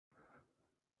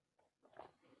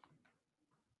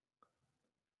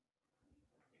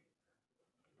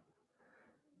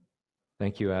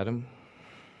Thank you, Adam.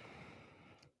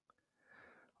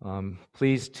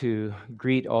 Pleased to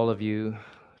greet all of you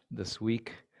this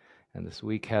week, and this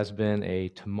week has been a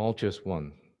tumultuous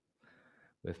one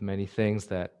with many things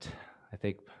that I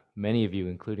think many of you,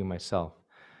 including myself,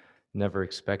 never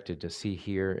expected to see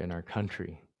here in our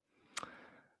country.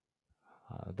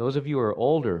 Those of you who are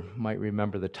older might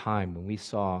remember the time when we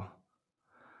saw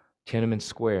Tiananmen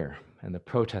Square and the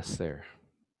protests there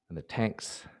and the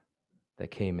tanks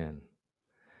that came in.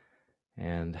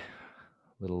 And a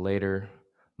little later,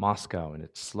 Moscow and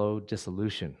its slow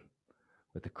dissolution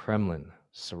with the Kremlin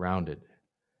surrounded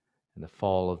and the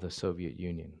fall of the Soviet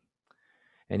Union.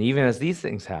 And even as these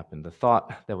things happened, the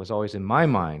thought that was always in my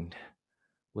mind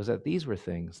was that these were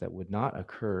things that would not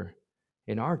occur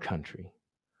in our country.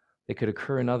 They could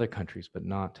occur in other countries, but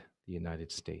not the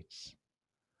United States.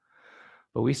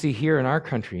 But we see here in our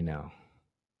country now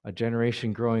a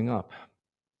generation growing up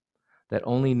that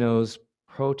only knows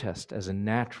protest as a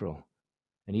natural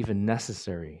and even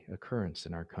necessary occurrence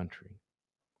in our country.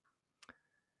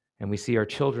 And we see our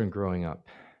children growing up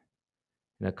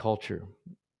in a culture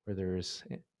where there is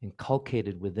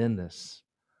inculcated within this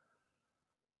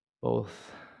both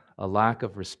a lack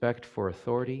of respect for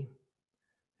authority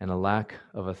and a lack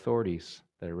of authorities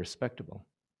that are respectable.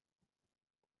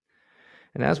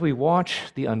 And as we watch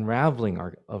the unraveling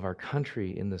of our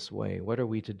country in this way, what are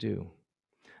we to do?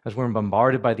 As we're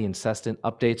bombarded by the incessant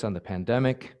updates on the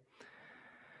pandemic,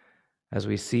 as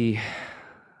we see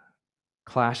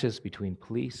clashes between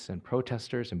police and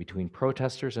protesters and between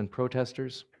protesters and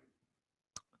protesters,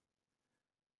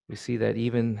 we see that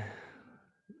even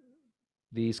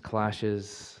these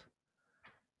clashes,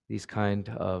 these kind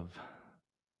of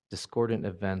discordant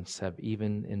events have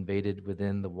even invaded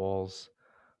within the walls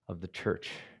of the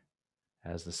church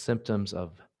as the symptoms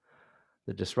of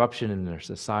the disruption in our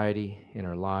society, in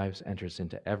our lives, enters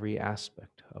into every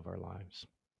aspect of our lives.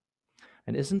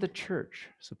 And isn't the church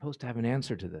supposed to have an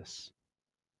answer to this?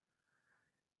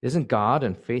 Isn't God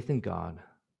and faith in God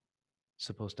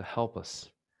supposed to help us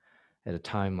at a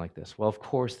time like this? Well, of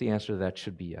course, the answer to that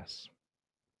should be yes.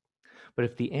 But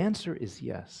if the answer is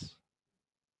yes,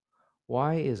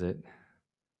 why is it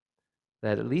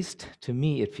that, at least to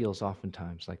me, it feels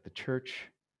oftentimes like the church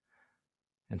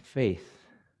and faith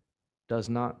does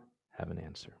not have an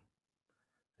answer,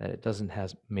 that it doesn't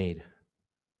have made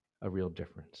a real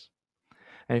difference?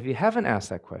 And if you haven't asked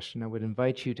that question, I would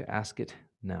invite you to ask it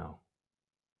now.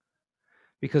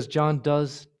 Because John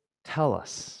does tell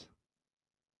us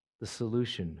the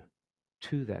solution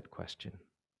to that question.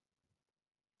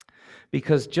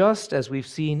 Because just as we've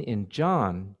seen in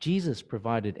John, Jesus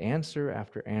provided answer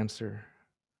after answer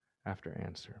after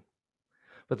answer.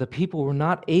 But the people were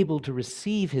not able to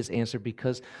receive his answer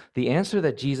because the answer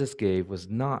that Jesus gave was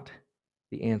not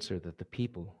the answer that the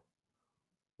people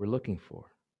were looking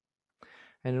for.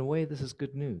 And in a way, this is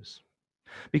good news.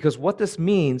 Because what this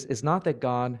means is not that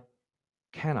God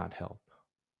cannot help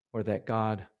or that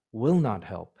God will not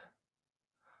help,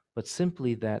 but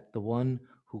simply that the one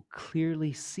who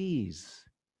clearly sees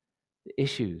the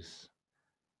issues,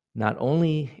 not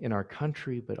only in our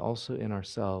country, but also in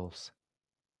ourselves,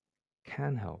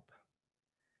 can help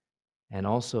and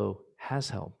also has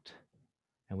helped,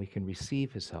 and we can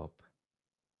receive his help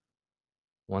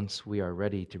once we are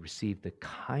ready to receive the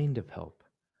kind of help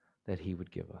that he would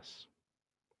give us.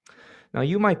 Now,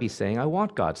 you might be saying, I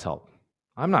want God's help.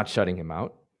 I'm not shutting him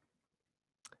out.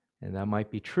 And that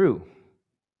might be true,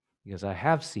 because I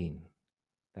have seen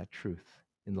that truth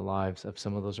in the lives of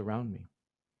some of those around me.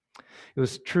 It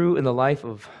was true in the life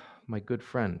of my good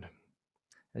friend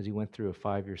as he went through a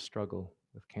 5-year struggle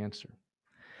with cancer.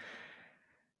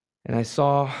 And I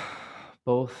saw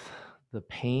both the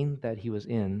pain that he was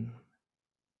in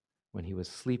when he was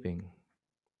sleeping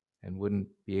and wouldn't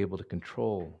be able to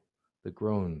control the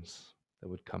groans that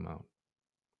would come out.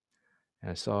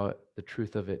 And I saw the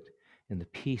truth of it in the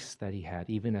peace that he had,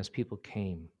 even as people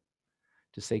came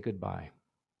to say goodbye,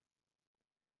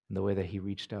 and the way that he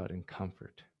reached out in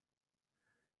comfort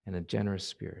and a generous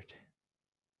spirit,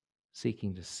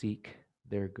 seeking to seek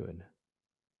their good,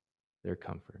 their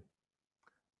comfort.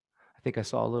 I think I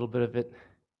saw a little bit of it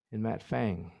in Matt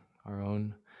Fang, our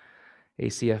own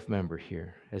ACF member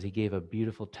here, as he gave a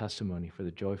beautiful testimony for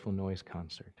the Joyful Noise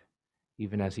concert,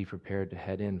 even as he prepared to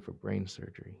head in for brain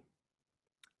surgery.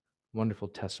 Wonderful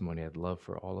testimony I'd love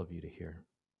for all of you to hear.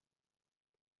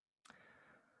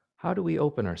 How do we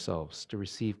open ourselves to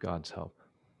receive God's help?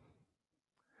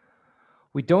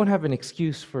 We don't have an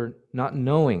excuse for not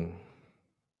knowing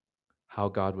how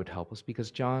God would help us, because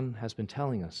John has been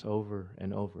telling us over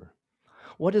and over.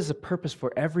 What is the purpose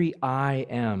for every I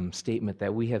am statement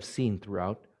that we have seen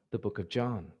throughout the book of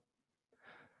John.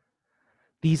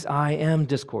 These I am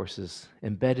discourses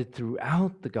embedded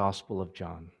throughout the Gospel of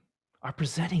John are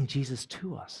presenting Jesus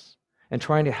to us and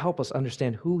trying to help us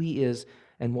understand who he is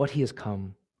and what he has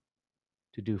come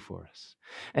to do for us.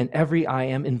 And every I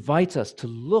am invites us to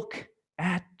look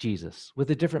at Jesus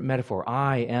with a different metaphor.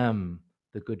 I am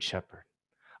the good shepherd.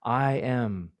 I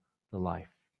am the life.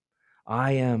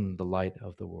 I am the light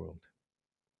of the world.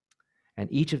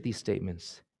 And each of these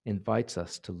statements invites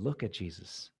us to look at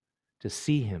Jesus, to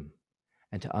see him,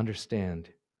 and to understand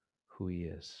who he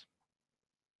is.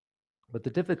 But the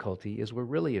difficulty is we're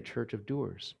really a church of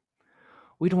doers.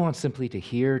 We don't want simply to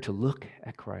hear, to look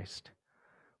at Christ.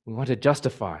 We want to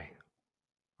justify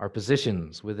our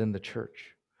positions within the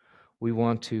church. We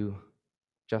want to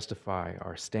justify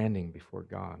our standing before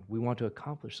God. We want to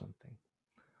accomplish something.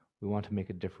 We want to make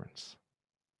a difference.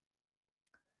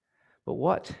 But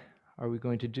what are we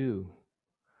going to do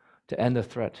to end the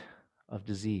threat of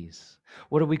disease?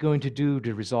 What are we going to do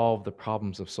to resolve the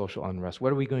problems of social unrest?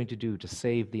 What are we going to do to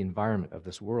save the environment of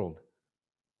this world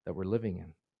that we're living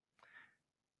in?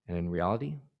 And in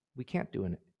reality, we can't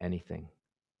do anything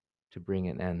to bring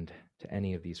an end to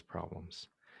any of these problems.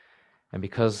 And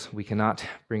because we cannot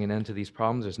bring an end to these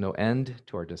problems, there's no end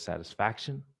to our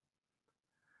dissatisfaction,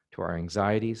 to our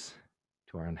anxieties,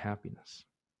 to our unhappiness.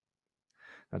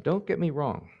 Now, don't get me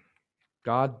wrong.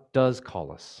 God does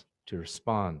call us to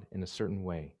respond in a certain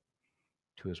way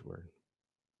to his word.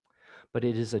 But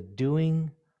it is a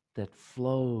doing that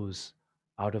flows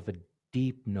out of a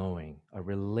deep knowing, a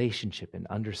relationship and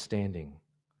understanding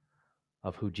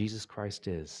of who Jesus Christ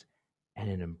is, and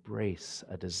an embrace,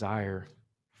 a desire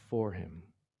for him.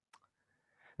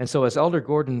 And so, as Elder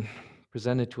Gordon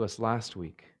presented to us last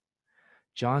week,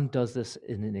 John does this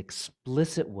in an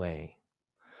explicit way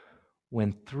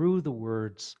when through the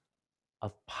words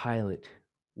of Pilate,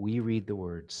 we read the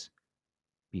words,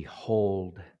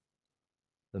 "Behold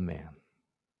the man."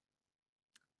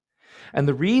 And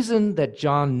the reason that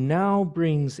John now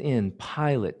brings in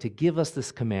Pilate to give us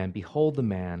this command, "Behold the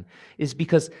man," is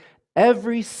because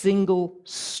every single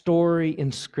story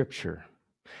in Scripture,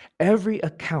 every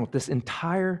account, this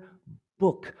entire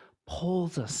book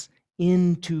pulls us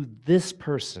into this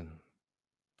person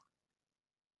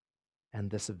and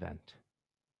this event.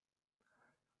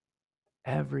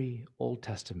 Every Old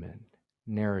Testament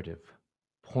narrative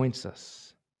points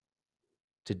us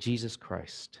to Jesus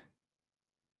Christ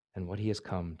and what he has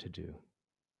come to do.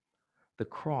 The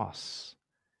cross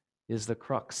is the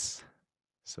crux,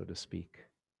 so to speak,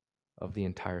 of the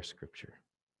entire Scripture.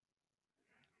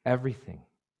 Everything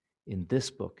in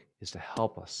this book is to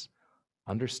help us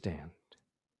understand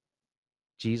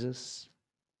Jesus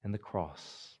and the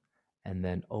cross, and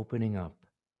then opening up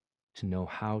to know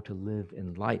how to live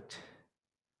in light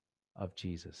of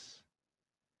Jesus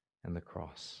and the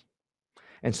cross.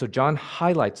 And so John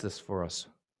highlights this for us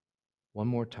one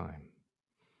more time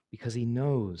because he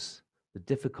knows the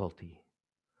difficulty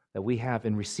that we have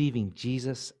in receiving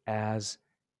Jesus as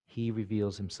he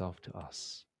reveals himself to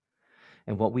us.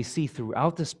 And what we see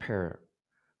throughout this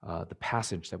the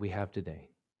passage that we have today,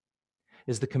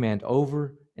 is the command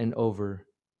over and over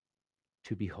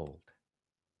to behold.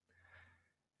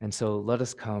 And so let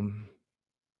us come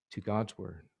to God's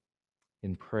word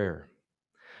in prayer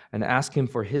and ask him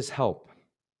for his help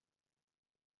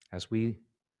as we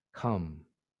come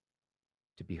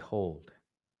to behold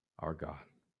our God.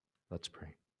 Let's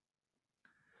pray.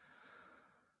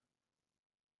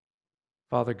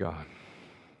 Father God,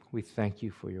 we thank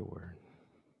you for your word.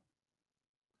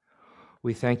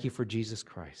 We thank you for Jesus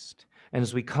Christ. And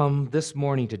as we come this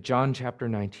morning to John chapter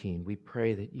 19, we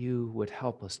pray that you would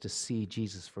help us to see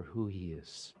Jesus for who he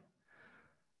is.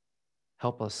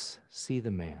 Help us see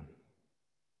the man,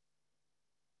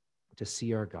 to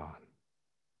see our God,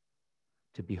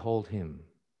 to behold him,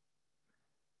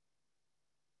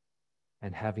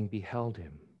 and having beheld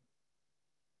him,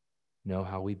 know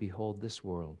how we behold this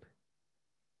world,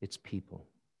 its people,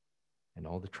 and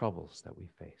all the troubles that we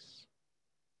face.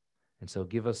 And so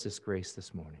give us this grace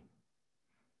this morning,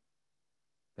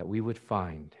 that we would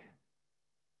find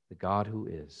the God who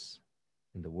is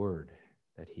in the word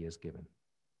that he has given.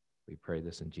 We pray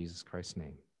this in Jesus Christ's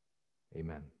name.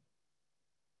 Amen.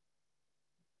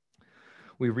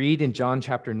 We read in John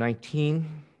chapter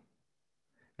 19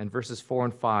 and verses 4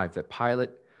 and 5 that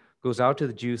Pilate goes out to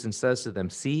the Jews and says to them,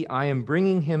 "See, I am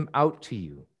bringing him out to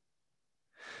you,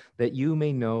 that you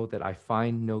may know that I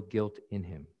find no guilt in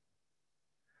him."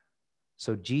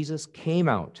 So Jesus came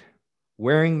out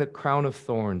wearing the crown of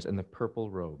thorns and the purple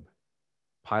robe.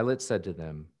 Pilate said to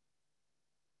them,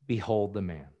 "Behold the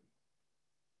man."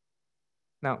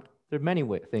 Now, There are many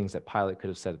things that Pilate could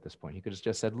have said at this point. He could have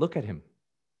just said, look at him.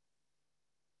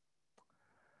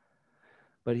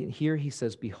 But here he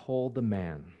says, behold the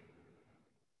man.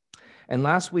 And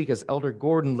last week, as Elder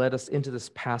Gordon led us into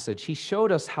this passage, he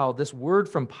showed us how this word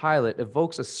from Pilate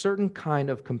evokes a certain kind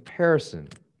of comparison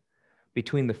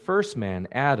between the first man,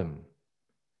 Adam,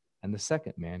 and the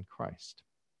second man, Christ.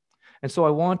 And so I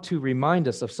want to remind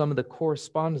us of some of the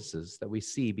correspondences that we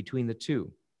see between the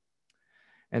two.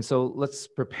 And so let's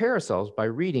prepare ourselves by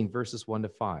reading verses 1 to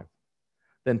 5.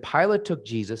 Then Pilate took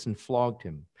Jesus and flogged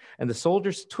him, and the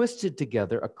soldiers twisted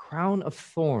together a crown of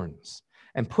thorns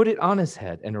and put it on his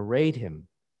head and arrayed him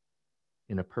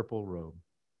in a purple robe.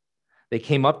 They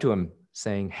came up to him,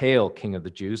 saying, "Hail, King of the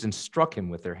Jews," and struck him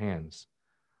with their hands.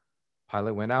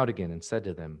 Pilate went out again and said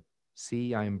to them,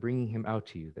 "See, I am bringing him out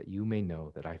to you, that you may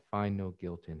know that I find no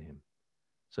guilt in him."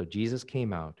 So Jesus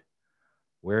came out,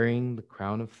 wearing the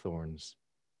crown of thorns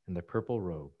and the purple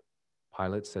robe.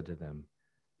 Pilate said to them,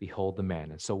 "Behold the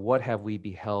man." And so what have we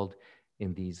beheld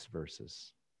in these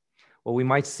verses? Well, we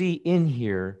might see in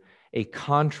here a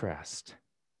contrast,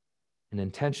 an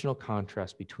intentional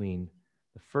contrast between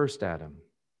the first Adam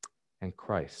and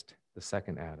Christ, the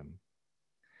second Adam.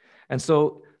 And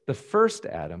so the first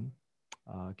Adam,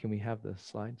 can we have the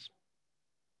slides?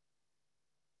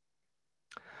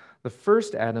 The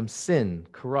first Adam's sin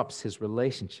corrupts his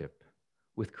relationship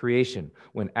with creation.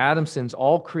 When Adam sins,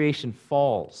 all creation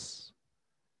falls,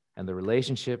 and the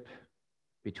relationship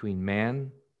between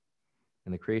man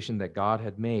and the creation that God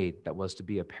had made that was to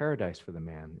be a paradise for the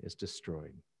man is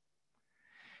destroyed.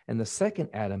 And the second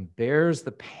Adam bears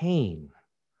the pain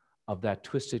of that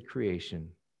twisted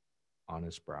creation on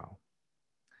his brow.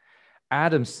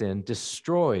 Adam's sin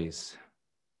destroys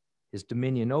his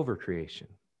dominion over creation,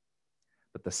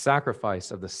 but the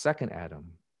sacrifice of the second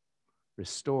Adam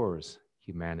restores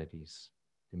humanity's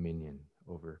dominion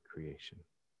over creation.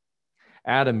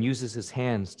 Adam uses his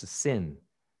hands to sin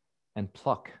and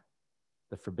pluck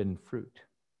the forbidden fruit.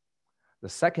 The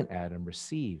second Adam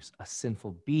receives a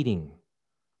sinful beating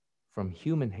from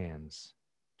human hands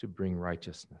to bring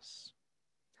righteousness.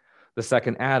 The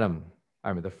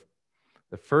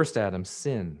first Adam's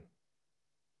sin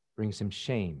brings him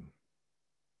shame,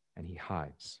 and he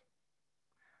hides.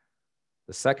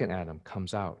 The second Adam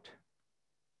comes out,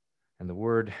 and the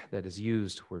word that is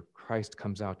used where Christ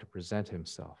comes out to present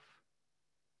himself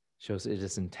shows it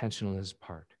is intentional on his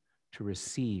part to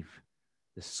receive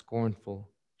the scornful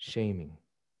shaming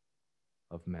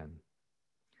of men.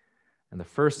 And the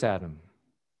first Adam,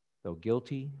 though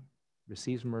guilty,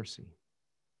 receives mercy.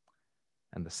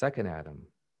 And the second Adam,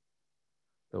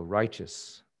 though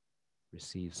righteous,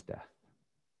 receives death.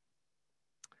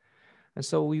 And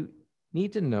so we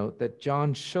need to note that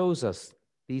John shows us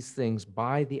these things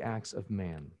by the acts of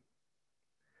man.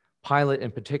 Pilate,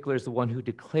 in particular, is the one who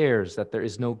declares that there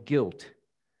is no guilt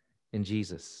in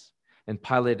Jesus. And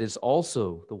Pilate is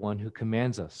also the one who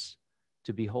commands us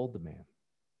to behold the man.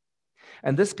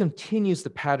 And this continues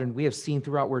the pattern we have seen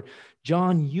throughout, where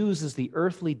John uses the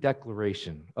earthly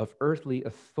declaration of earthly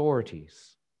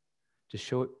authorities to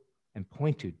show and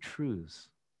point to truths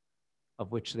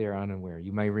of which they are unaware.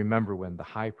 You may remember when the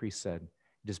high priest said,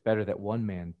 "It is better that one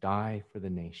man die for the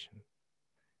nation."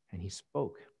 And he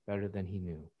spoke better than he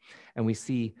knew. And we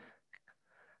see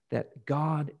that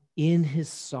God, in his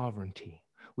sovereignty,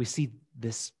 we see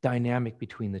this dynamic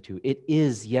between the two. It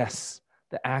is, yes,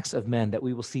 the acts of men that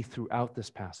we will see throughout this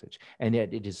passage. And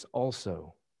yet it is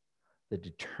also the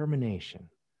determination,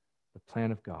 the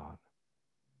plan of God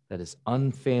that is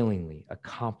unfailingly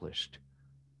accomplished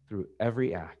through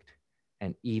every act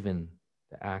and even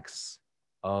the acts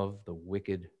of the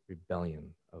wicked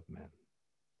rebellion of men.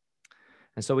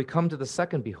 And so we come to the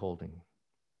second beholding.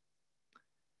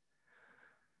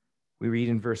 We read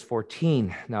in verse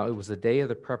 14, "Now it was the day of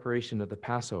the preparation of the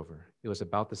Passover. It was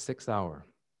about the 6th hour.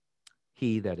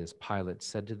 He," that is Pilate,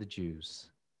 "said to the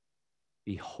Jews,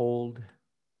 'Behold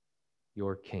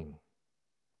your king.'"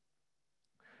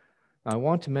 Now, I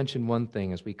want to mention one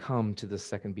thing as we come to the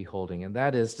second beholding, and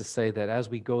that is to say that as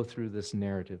we go through this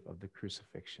narrative of the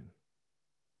crucifixion,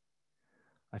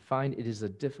 I find it is a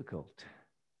difficult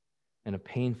and a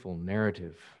painful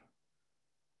narrative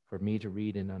for me to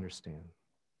read and understand.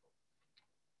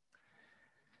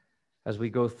 As we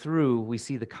go through, we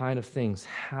see the kind of things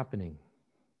happening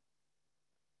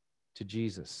to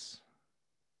Jesus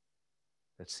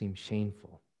that seem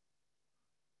shameful,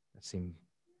 that seem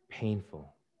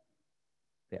painful,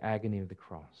 the agony of the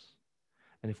cross.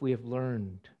 And if we have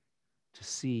learned to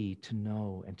see, to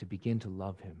know, and to begin to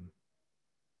love him,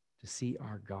 to see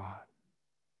our God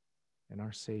and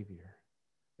our Savior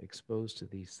exposed to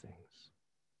these things,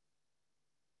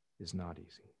 is not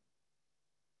easy.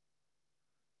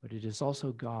 But it is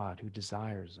also God who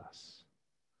desires us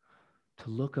to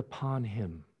look upon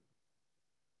him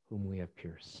whom we have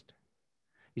pierced.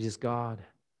 It is God,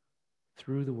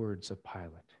 through the words of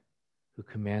Pilate, who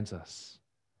commands us,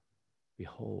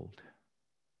 behold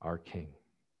our King.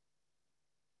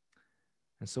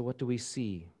 And so what do we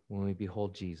see when we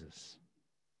behold Jesus?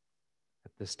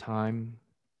 At this time,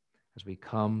 as we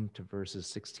come to verses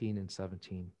 16 and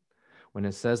 17, when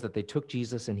it says that they took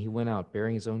Jesus and he went out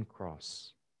bearing his own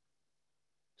cross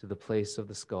to the place of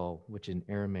the skull, which in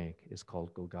Aramaic is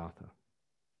called Golgotha.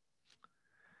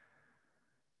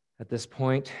 At this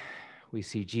point, we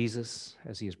see Jesus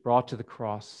as he is brought to the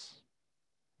cross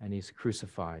and he's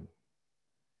crucified,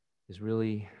 is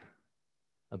really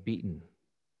a beaten,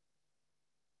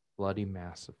 bloody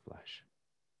mass of flesh.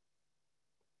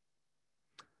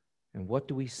 And what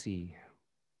do we see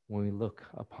when we look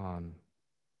upon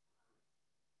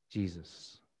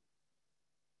Jesus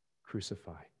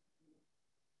crucified?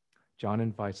 John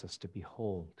invites us to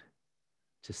behold,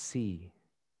 to see,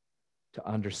 to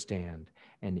understand,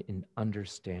 and in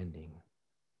understanding,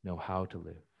 know how to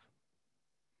live.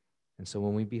 And so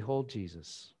when we behold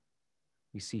Jesus,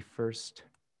 we see first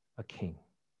a king.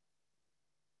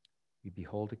 We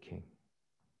behold a king.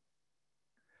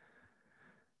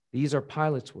 These are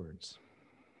Pilate's words.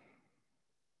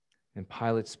 And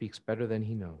Pilate speaks better than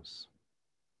he knows.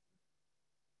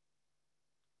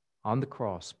 On the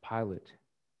cross, Pilate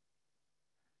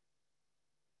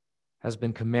has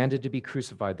been commanded to be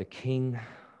crucified, the king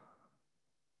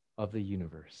of the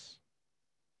universe.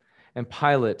 And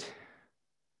Pilate,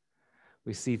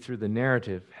 we see through the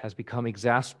narrative, has become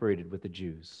exasperated with the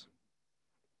Jews,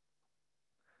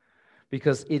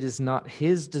 because it is not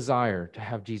his desire to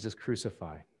have Jesus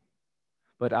crucified,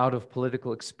 but out of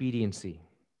political expediency,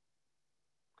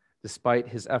 despite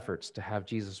his efforts to have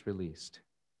Jesus released,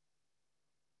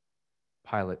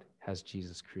 Pilate has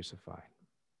Jesus crucified.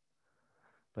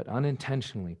 But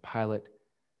unintentionally, Pilate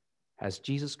has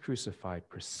Jesus crucified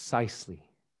precisely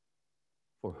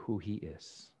for who he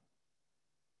is,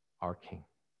 our King.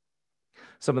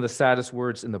 Some of the saddest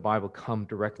words in the Bible come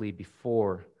directly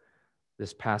before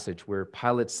this passage, where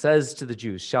Pilate says to the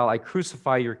Jews, "Shall I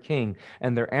crucify your king?"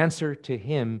 And their answer to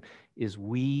him is,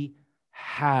 "We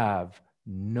have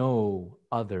no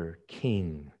other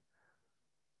king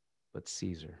but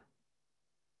Caesar."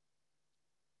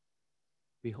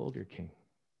 Behold your king,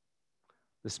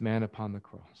 this man upon the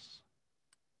cross.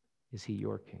 Is he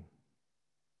your king?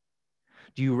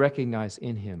 Do you recognize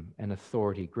in him an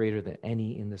authority greater than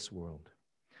any in this world?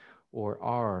 Or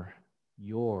are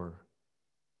your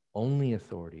only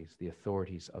authorities the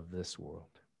authorities of this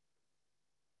world?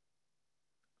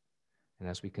 And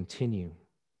as we continue,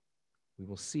 we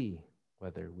will see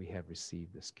whether we have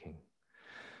received this king.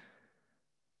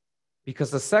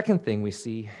 Because the second thing we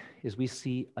see is we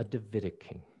see a Davidic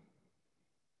king.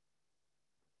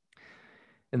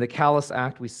 In the callous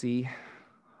act we see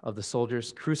of the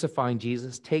soldiers crucifying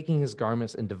Jesus, taking his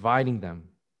garments and dividing them,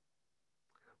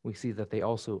 we see that they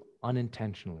also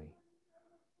unintentionally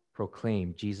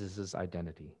proclaim Jesus'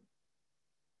 identity.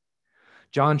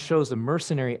 John shows the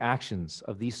mercenary actions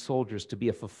of these soldiers to be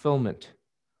a fulfillment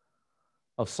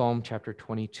of Psalm chapter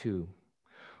 22,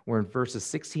 where in verses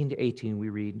 16 to 18 we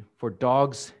read, "For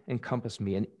dogs encompass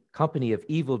me, and company of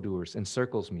evildoers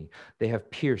encircles me. They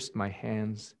have pierced my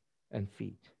hands and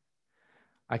feet.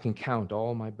 I can count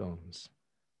all my bones.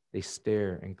 They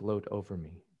stare and gloat over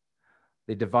me.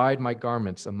 They divide my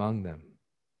garments among them,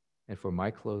 and for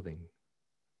my clothing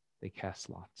they cast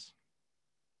lots."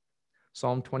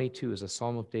 Psalm 22 is a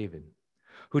psalm of David,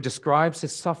 who describes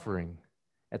his suffering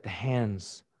at the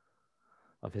hands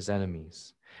of his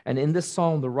enemies. And in this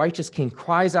psalm, the righteous king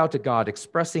cries out to God,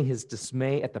 expressing his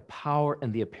dismay at the power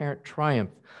and the apparent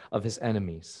triumph of his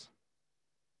enemies.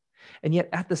 And yet,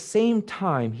 at the same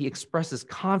time, he expresses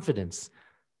confidence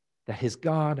that his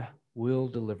God will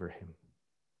deliver him.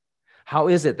 How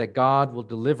is it that God will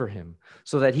deliver him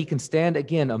so that he can stand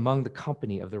again among the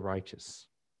company of the righteous?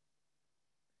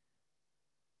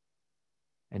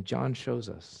 And John shows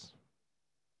us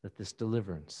that this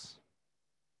deliverance,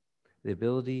 the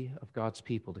ability of God's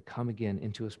people to come again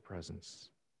into his presence,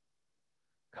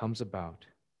 comes about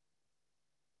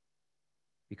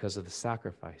because of the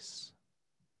sacrifice,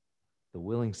 the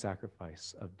willing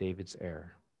sacrifice of David's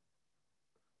heir,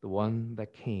 the one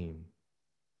that came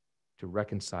to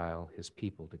reconcile his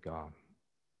people to God.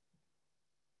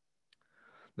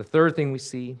 The third thing we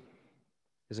see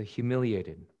is a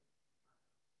humiliated,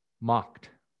 mocked,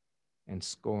 and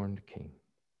scorned king.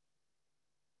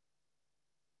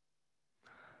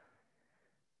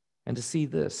 And to see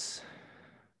this,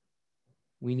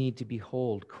 we need to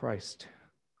behold Christ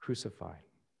crucified.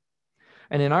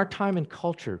 And in our time and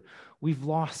culture, we've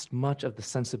lost much of the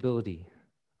sensibility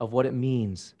of what it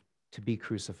means to be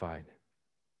crucified,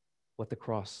 what the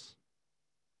cross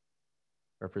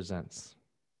represents.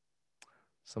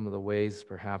 Some of the ways,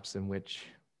 perhaps, in which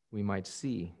we might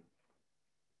see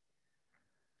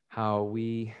how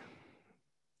we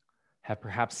have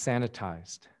perhaps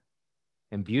sanitized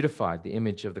and beautified the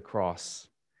image of the cross.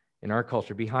 In our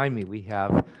culture, behind me, we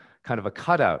have kind of a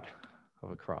cutout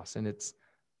of a cross, and it's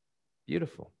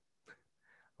beautiful,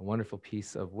 a wonderful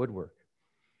piece of woodwork.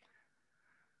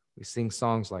 We sing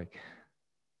songs like,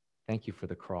 "Thank you for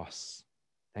the cross.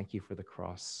 Thank you for the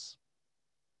cross,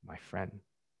 my friend."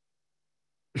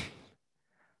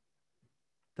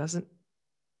 Doesn't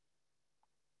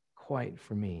quite,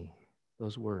 for me,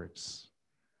 those words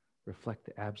reflect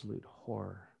the absolute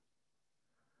horror,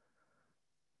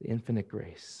 the infinite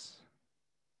grace,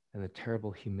 and the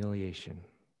terrible humiliation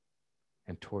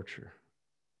and torture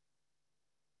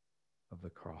of the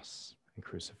cross and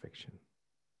crucifixion.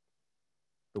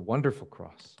 The wonderful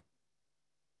cross.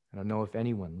 I don't know if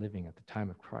anyone living at the time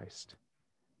of Christ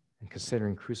and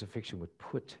considering crucifixion would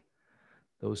put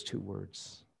those two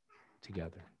words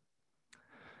together.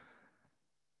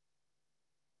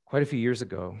 Quite a few years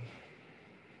ago,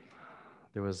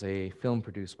 there was a film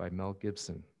produced by Mel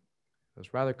Gibson. It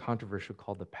was rather controversial,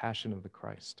 called The Passion of the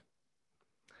Christ.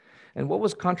 And what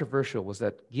was controversial was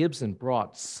that Gibson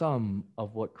brought some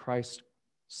of what Christ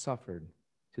suffered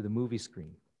to the movie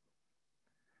screen.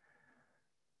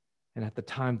 And at the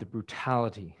time, the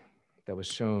brutality that was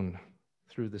shown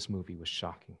through this movie was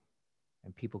shocking.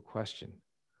 And people questioned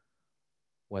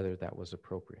whether that was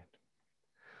appropriate.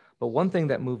 But one thing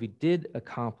that movie did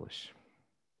accomplish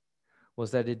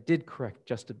was that it did correct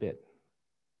just a bit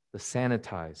the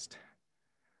sanitized,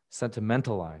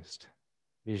 sentimentalized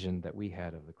vision that we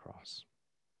had of the cross.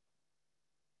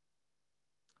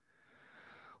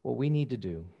 What we need to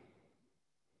do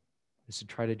is to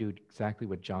try to do exactly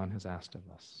what John has asked of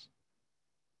us.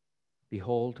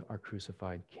 Behold our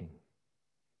crucified King.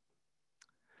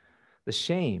 The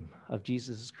shame of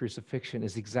Jesus' crucifixion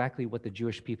is exactly what the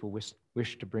Jewish people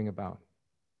wished to bring about.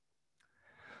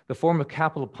 The form of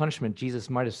capital punishment Jesus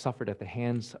might have suffered at the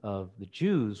hands of the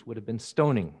Jews would have been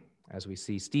stoning, as we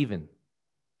see Stephen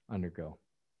undergo,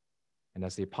 and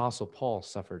as the Apostle Paul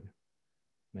suffered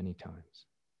many times.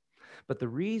 But the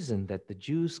reason that the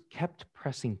Jews kept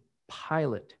pressing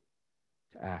Pilate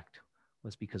to act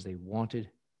was because they wanted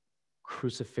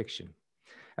crucifixion.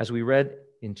 As we read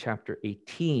in chapter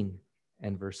 18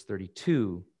 and verse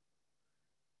 32,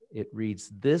 it reads,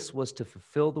 "This was to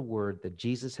fulfill the word that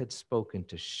Jesus had spoken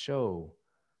to show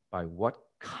by what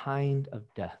kind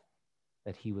of death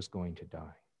that he was going to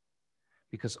die."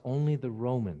 Because only the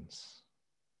Romans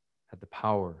had the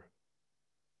power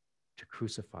to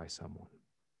crucify someone.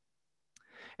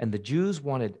 And the Jews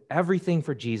wanted everything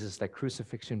for Jesus that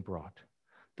crucifixion brought.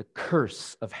 The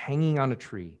curse of hanging on a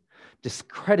tree,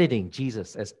 discrediting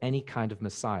Jesus as any kind of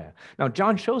Messiah. Now,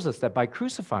 John shows us that by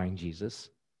crucifying Jesus,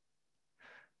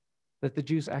 that the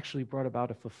Jews actually brought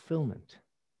about a fulfillment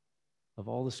of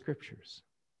all the scriptures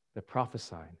that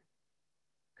prophesied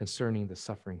concerning the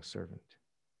suffering servant.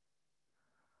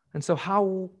 And so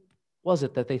how was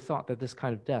it that they thought that this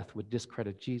kind of death would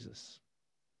discredit Jesus?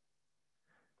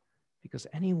 Because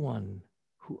anyone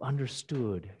who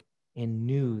understood and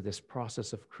knew this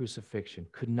process of crucifixion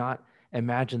could not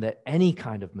imagine that any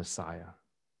kind of Messiah,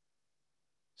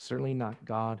 certainly not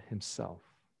God himself,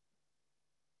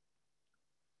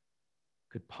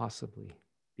 could possibly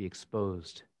be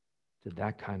exposed to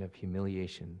that kind of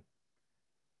humiliation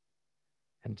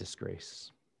and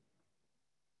disgrace.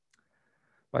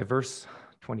 By verse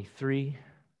 23,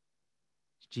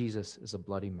 Jesus is a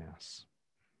bloody mess.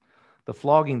 The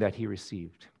flogging that he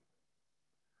received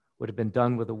would have been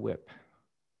done with a whip,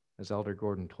 as Elder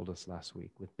Gordon told us last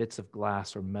week, with bits of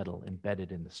glass or metal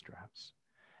embedded in the straps.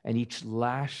 And each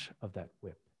lash of that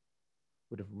whip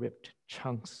would have ripped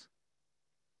chunks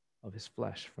of his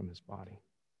flesh from his body.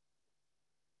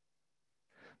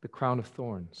 The crown of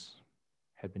thorns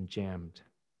had been jammed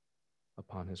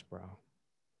upon his brow.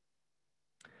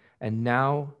 And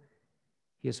now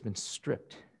he has been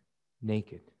stripped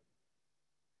naked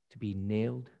to be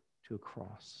nailed to a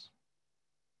cross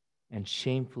and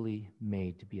shamefully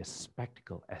made to be a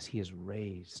spectacle as he is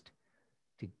raised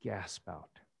to gasp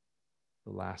out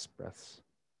the last breaths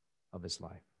of his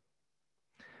life.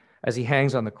 As he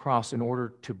hangs on the cross, in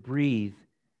order to breathe,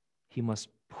 he must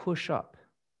push up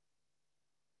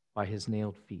by his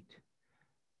nailed feet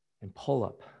and pull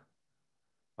up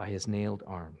by his nailed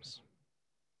arms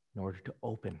in order to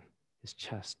open his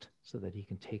chest so that he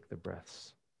can take the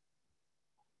breaths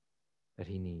that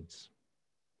he needs.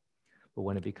 But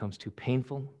when it becomes too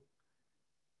painful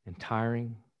and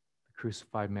tiring, the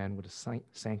crucified man would have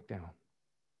sank down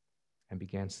and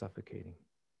began suffocating.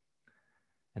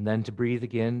 And then to breathe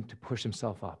again, to push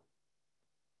himself up,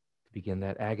 to begin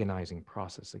that agonizing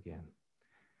process again.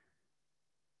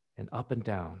 And up and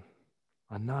down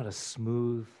on not a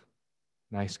smooth,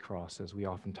 nice cross as we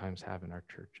oftentimes have in our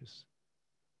churches,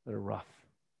 but a rough,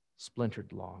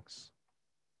 splintered logs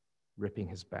ripping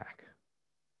his back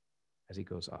as he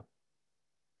goes up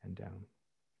and down.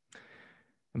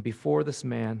 And before this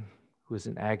man who is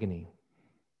in agony,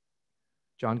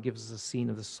 John gives us a scene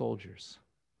of the soldiers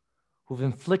who've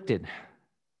inflicted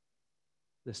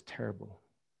this terrible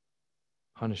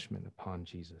punishment upon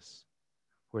Jesus,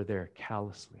 where they're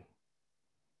callously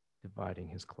dividing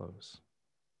his clothes.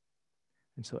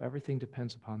 And so everything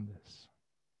depends upon this.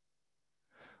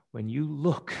 When you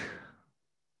look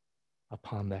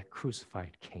upon that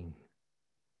crucified king,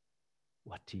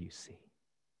 what do you see?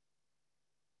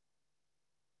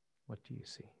 What do you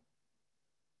see?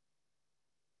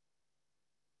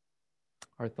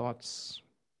 Our thoughts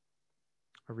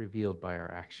are revealed by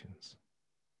our actions.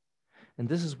 And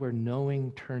this is where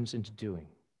knowing turns into doing.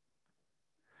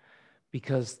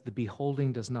 Because the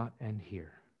beholding does not end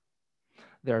here.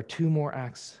 There are two more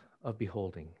acts of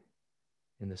beholding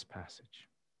in this passage.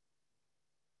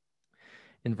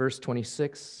 In verse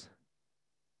 26,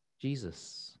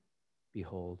 Jesus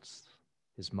beholds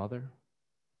his mother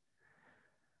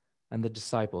and the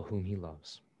disciple whom he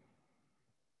loves.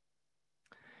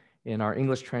 In our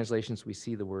English translations, we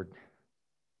see the word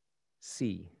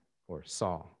see or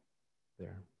saw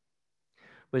there.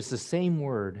 But it's the same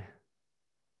word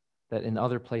that in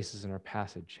other places in our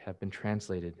passage have been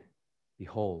translated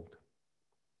behold.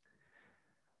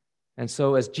 And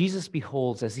so as Jesus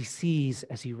beholds, as he sees,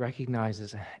 as he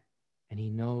recognizes, and he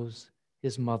knows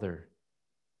his mother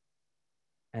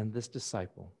and this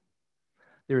disciple,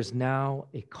 there is now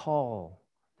a call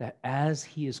that as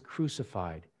he is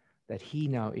crucified, that he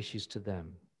now issues to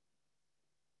them.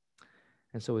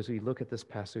 And so as we look at this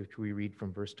passage, we read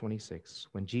from verse 26,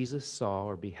 when Jesus saw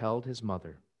or beheld his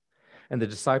mother and the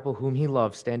disciple whom he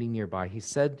loved standing nearby, he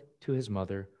said to his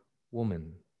mother,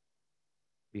 "Woman,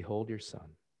 behold your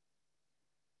son."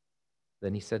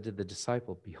 Then he said to the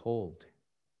disciple, "Behold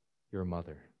your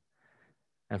mother."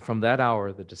 And from that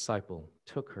hour, the disciple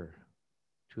took her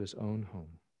to his own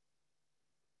home.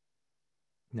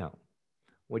 Now,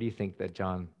 what do you think that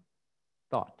John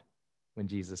thought when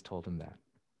Jesus told him that?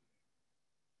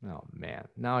 Oh man,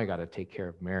 now I got to take care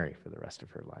of Mary for the rest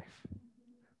of her life.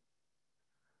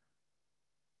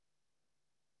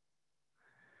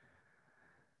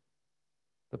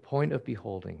 The point of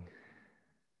beholding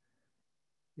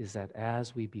is that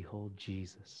as we behold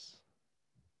Jesus,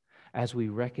 as we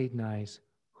recognize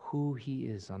who he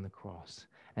is on the cross,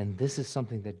 and this is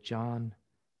something that John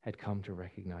had come to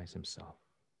recognize himself.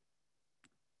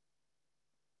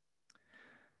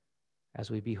 As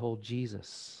we behold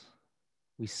Jesus,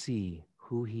 we see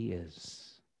who he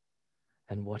is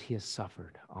and what he has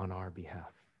suffered on our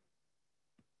behalf.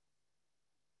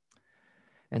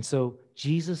 And so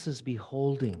Jesus'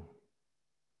 beholding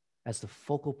as the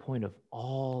focal point of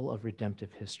all of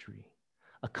redemptive history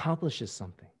accomplishes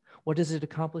something. What does it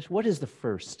accomplish? What is the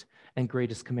first and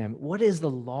greatest commandment? What is the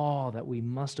law that we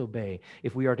must obey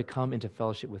if we are to come into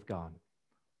fellowship with God?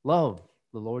 Love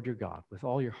the Lord your God with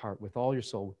all your heart, with all your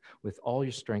soul, with all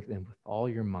your strength, and with all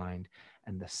your mind.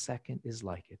 And the second is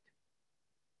like it.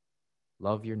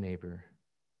 Love your neighbor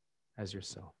as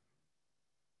yourself.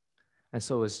 And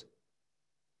so as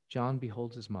John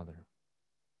beholds his mother,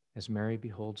 as Mary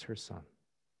beholds her son,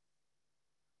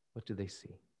 what do they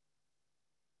see?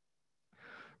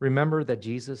 Remember that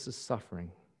Jesus'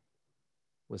 suffering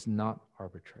was not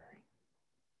arbitrary.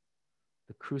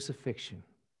 The crucifixion,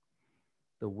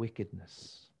 the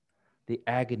wickedness, the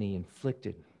agony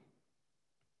inflicted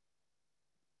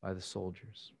by the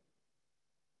soldiers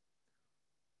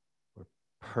were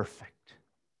perfect.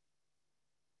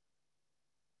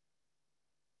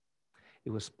 It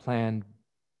was planned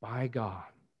by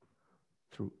God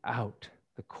throughout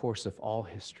the course of all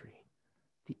history,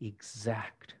 the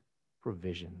exact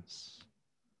provisions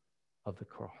of the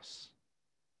cross.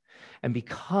 And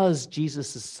because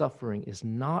Jesus' suffering is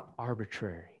not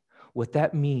arbitrary, what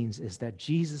that means is that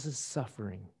Jesus'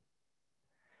 suffering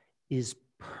is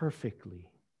perfectly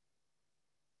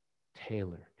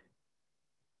tailored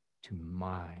to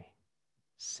my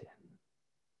sin.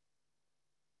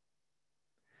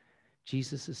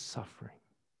 Jesus' suffering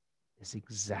is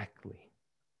exactly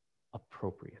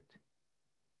appropriate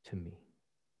to me.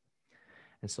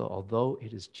 And so, although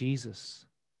it is Jesus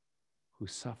who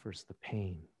suffers the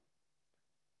pain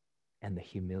and the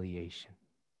humiliation,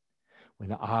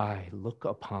 when I look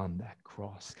upon that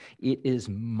cross, it is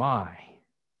my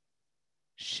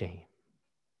shame.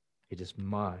 It is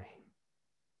my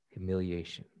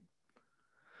humiliation.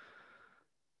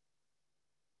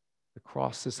 The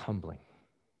cross is humbling.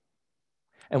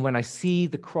 And when I see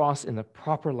the cross in the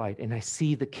proper light, and I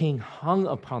see the King hung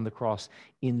upon the cross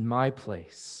in my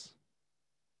place,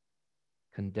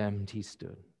 condemned he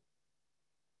stood,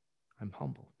 I'm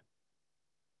humbled.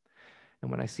 And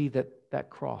when I see that that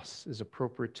cross is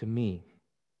appropriate to me,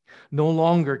 no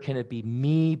longer can it be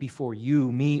me before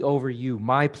you, me over you,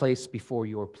 my place before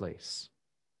your place.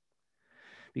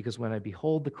 Because when I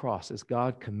behold the cross as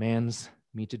God commands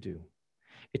me to do,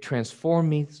 it transforms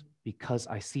me because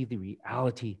I see the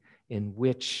reality in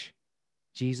which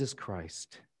Jesus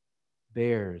Christ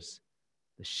bears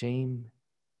the shame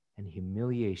and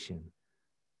humiliation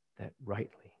that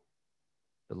rightly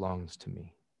belongs to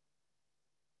me.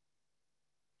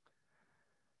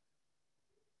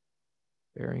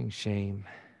 Bearing shame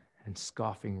and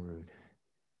scoffing rude,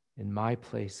 in my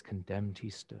place condemned he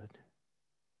stood,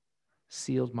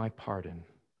 sealed my pardon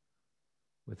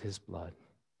with his blood.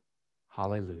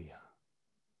 Hallelujah.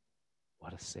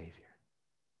 What a Savior.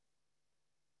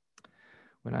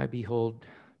 When I behold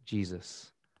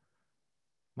Jesus,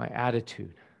 my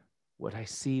attitude, what I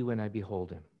see when I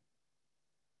behold him,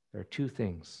 there are two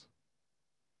things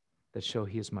that show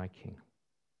he is my King.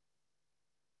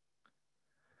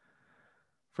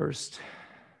 First,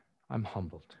 I'm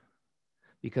humbled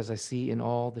because I see in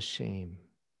all the shame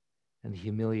and the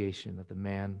humiliation of the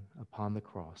man upon the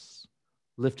cross,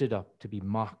 lifted up to be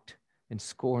mocked and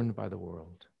scorned by the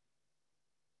world,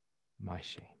 my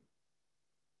shame.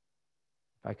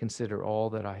 If I consider all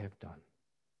that I have done,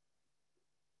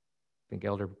 I think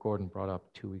Elder Gordon brought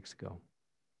up 2 weeks ago,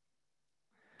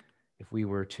 if we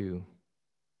were to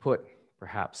put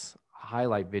perhaps a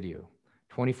highlight video,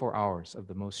 24 hours of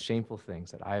the most shameful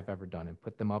things that I have ever done, and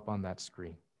put them up on that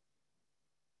screen,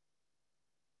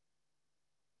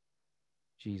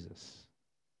 Jesus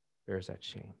bears that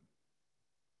shame.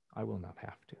 I will not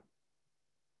have to.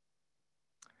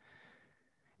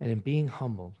 And in being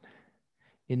humbled,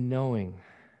 in knowing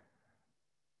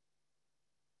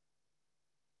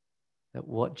that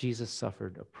what Jesus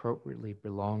suffered appropriately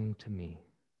belonged to me,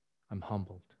 I'm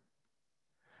humbled.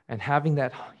 And having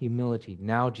that humility,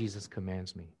 now Jesus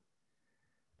commands me,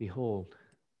 behold,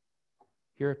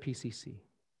 here at PCC,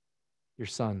 your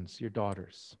sons, your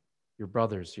daughters, your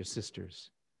brothers, your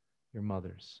sisters, your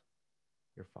mothers,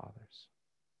 your fathers.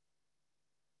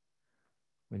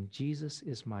 When Jesus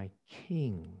is my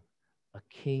King, a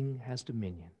king has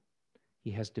dominion.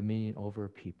 He has dominion over a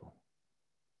people.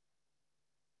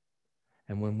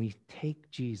 And when we take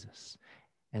Jesus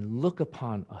and look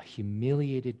upon a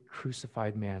humiliated,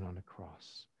 crucified man on a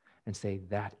cross and say,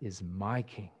 that is my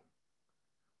King,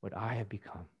 what I have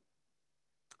become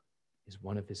is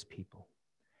one of his people.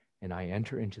 And I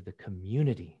enter into the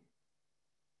community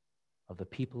of the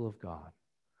people of God,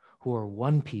 who are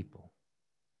one people,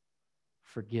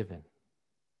 forgiven,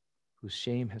 whose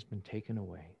shame has been taken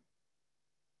away,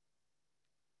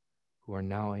 who are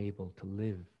now able to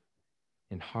live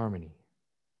in harmony,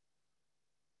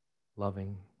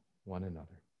 loving one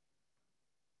another.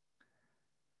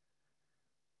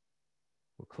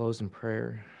 We'll close in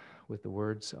prayer with the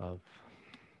words of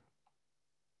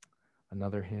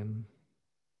another hymn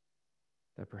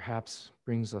that perhaps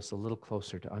brings us a little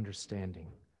closer to understanding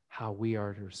how we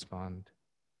are to respond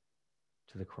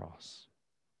to the cross.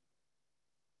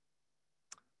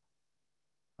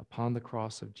 Upon the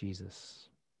cross of Jesus,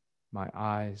 my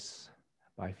eyes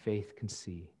by faith can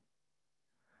see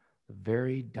the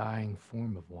very dying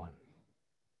form of one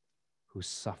who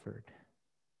suffered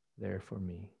there for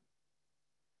me.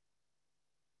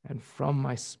 And from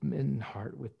my smitten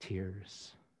heart with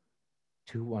tears,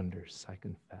 two wonders I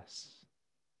confess,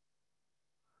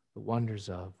 the wonders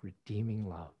of redeeming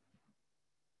love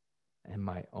and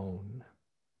my own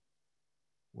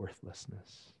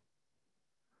worthlessness.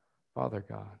 Father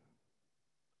God,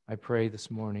 I pray this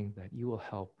morning that you will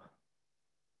help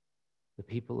the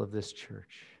people of this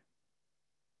church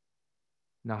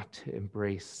not to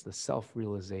embrace the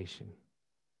self-realization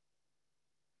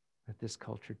that this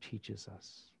culture teaches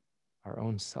us, our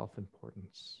own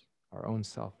self-importance, our own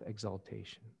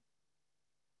self-exaltation,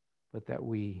 but that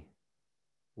we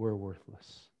were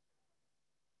worthless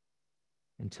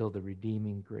until the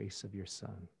redeeming grace of your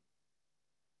Son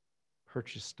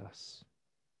purchased us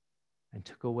and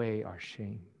took away our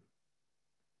shame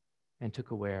and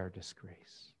took away our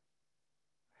disgrace.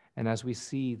 And as we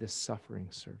see this suffering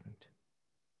servant,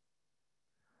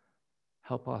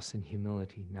 help us in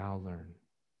humility now learn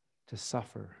to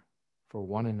suffer for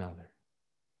one another,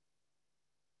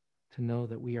 to know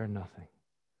that we are nothing,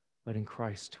 but in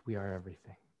Christ we are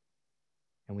everything,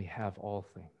 and we have all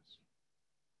things.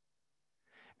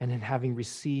 And in having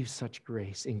received such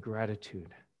grace, in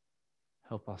gratitude,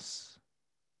 help us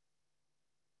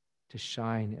to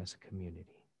shine as a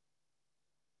community,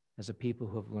 as a people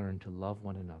who have learned to love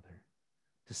one another,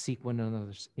 to seek one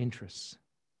another's interests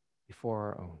before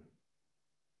our own,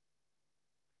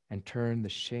 and turn the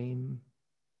shame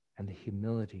and the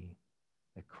humility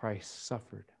that Christ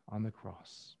suffered on the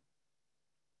cross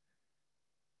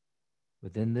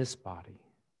within this body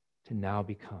to now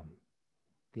become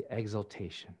the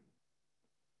exaltation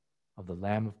of the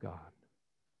Lamb of God,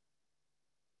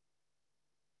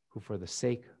 who for the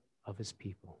sake of his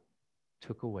people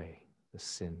took away the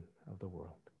sin of the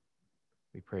world.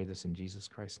 We pray this in Jesus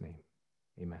Christ's name.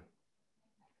 Amen.